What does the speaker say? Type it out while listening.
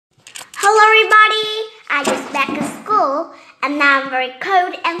and now I'm very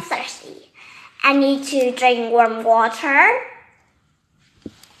cold and thirsty. I need to drink warm water.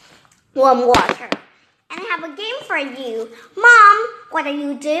 Warm water. And I have a game for you. Mom, what are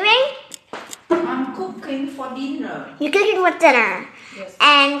you doing? I'm cooking for dinner. You're cooking for dinner? Yes.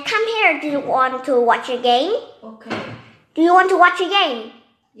 And come here, do you want to watch a game? Okay. Do you want to watch a game?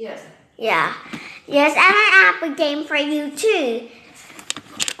 Yes. Yeah. Yes, and I have a game for you too.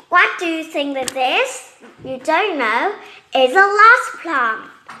 What do you think that is? You don't know. It's a lost plant.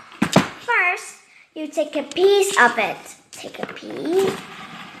 First, you take a piece of it. Take a piece.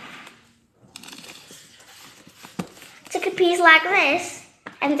 Take a piece like this,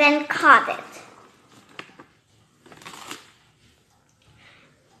 and then cut it.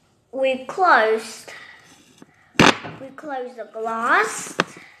 We close the glass.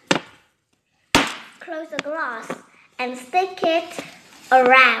 Close the glass and stick it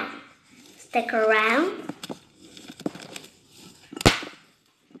around. Stick around.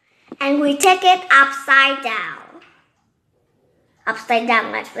 And we take it upside down. Upside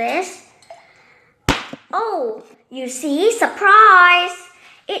down like this. Oh, you see, surprise!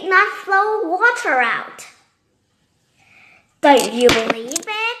 It not flow water out. Don't you believe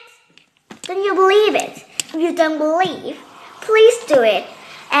it? Don't you believe it? If you don't believe, please do it.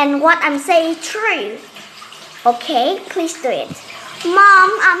 And what I'm saying is true. Okay, please do it.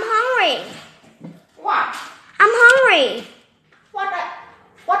 Mom, I'm hungry. What? I'm hungry.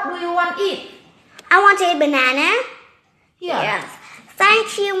 What do you want to eat? I want to eat banana. Yeah. Yes.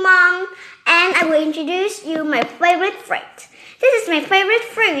 Thank you, Mom. And I will introduce you my favorite fruit. This is my favorite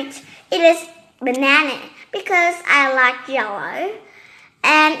fruit. It is banana because I like yellow.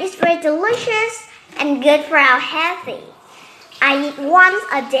 And it's very delicious and good for our healthy. I eat once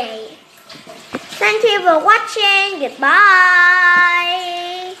a day. Thank you for watching. Goodbye.